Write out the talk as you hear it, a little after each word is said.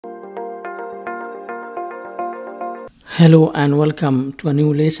Hello and welcome to a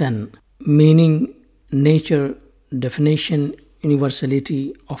new lesson, Meaning, Nature, Definition,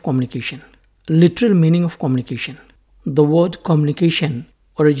 Universality of Communication. Literal meaning of communication. The word communication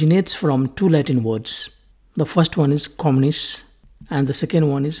originates from two Latin words. The first one is communis and the second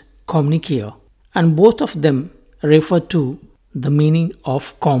one is communicare, and both of them refer to the meaning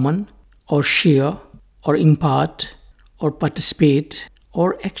of common or share or impart or participate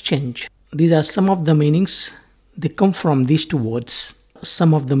or exchange. These are some of the meanings. They come from these two words.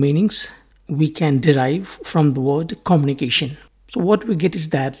 Some of the meanings we can derive from the word communication. So what we get is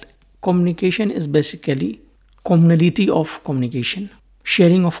that communication is basically communality of communication,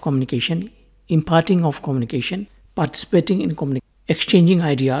 sharing of communication, imparting of communication, participating in communication, exchanging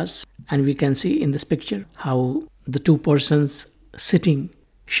ideas. And we can see in this picture how the two persons sitting,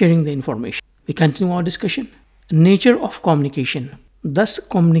 sharing the information. We continue our discussion. Nature of communication. Thus,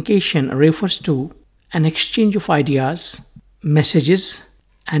 communication refers to an exchange of ideas, messages,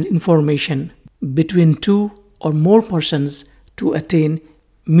 and information between two or more persons to attain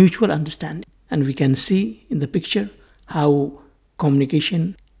mutual understanding. And we can see in the picture how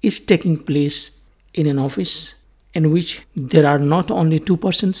communication is taking place in an office in which there are not only two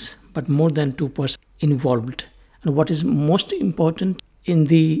persons but more than two persons involved. And what is most important in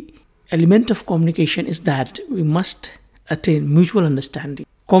the element of communication is that we must attain mutual understanding,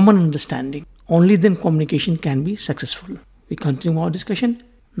 common understanding. Only then communication can be successful. We continue our discussion.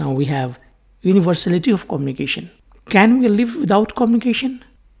 Now we have universality of communication. Can we live without communication?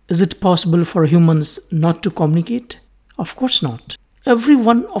 Is it possible for humans not to communicate? Of course not. Every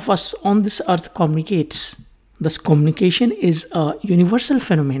one of us on this earth communicates. Thus, communication is a universal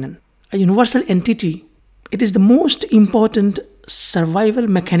phenomenon, a universal entity. It is the most important survival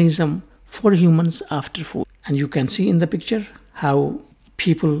mechanism for humans after food. And you can see in the picture how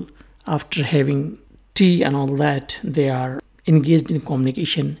people, after having tea and all that, they are engaged in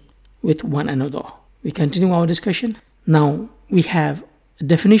communication with one another. We continue our discussion. Now we have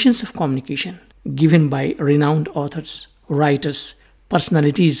definitions of communication given by renowned authors, writers,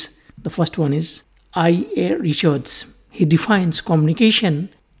 personalities. The first one is I.A.Richards. He defines communication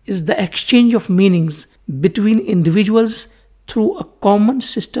is the exchange of meanings between individuals through a common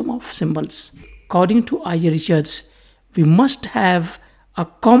system of symbols. According to I.A.Richards, we must have a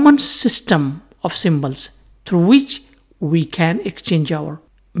common system of symbols through which we can exchange our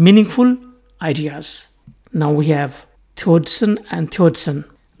meaningful ideas. Now we have Theodson and Theodson.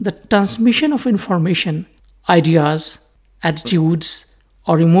 The transmission of information, ideas, attitudes,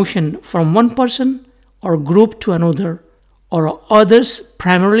 or emotion from one person or group to another or others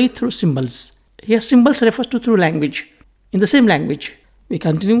primarily through symbols. Here symbols refers to through language. In the same language, we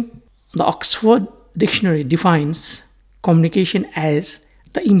continue. The Oxford Dictionary defines communication as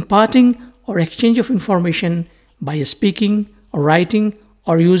the imparting or exchange of information by speaking or writing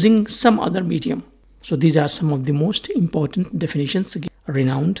or using some other medium. So these are some of the most important definitions of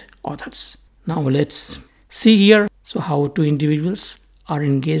renowned authors. Now let's see here how two individuals are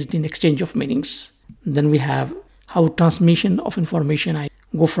engaged in exchange of meanings. Then we have how transmission of information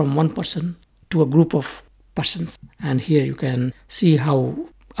go from one person to a group of persons. And here you can see how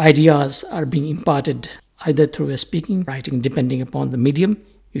ideas are being imparted either through a speaking, writing, depending upon the medium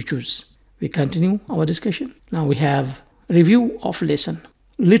you choose. We continue our discussion. Now we have review of lesson.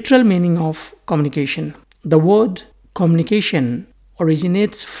 Literal meaning of communication. The word communication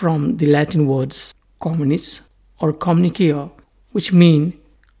originates from the Latin words communis or communicare, which mean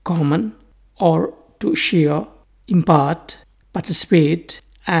common or to share, impart, participate,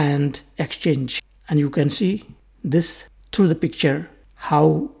 and exchange. And you can see this through the picture,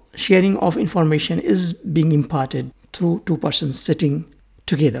 how sharing of information is being imparted through two persons sitting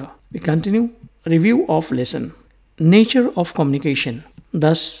together. We continue. Review of lesson. Nature of communication.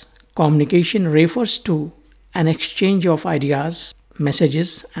 Thus, communication refers to an exchange of ideas,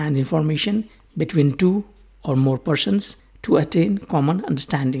 messages, and information between two or more persons to attain common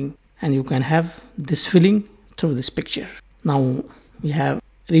understanding. And you can have this feeling through this picture. Now we have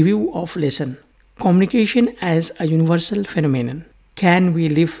review of lesson. Communication as a universal phenomenon. Can we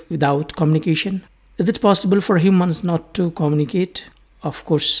live without communication? Is it possible for humans not to communicate? Of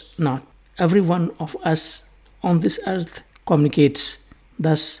course not. Every one of us on this earth communicates.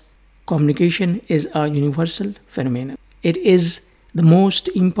 Thus, communication is a universal phenomenon. It is the most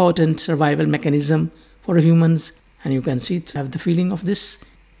important survival mechanism for humans, and you can see, have the feeling of this.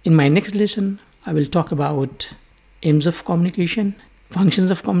 In my next lesson, I will talk about aims of communication,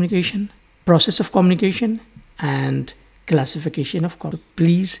 functions of communication, process of communication, and classification of communication.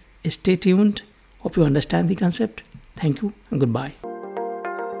 Please stay tuned. Hope you understand the concept. Thank you and goodbye.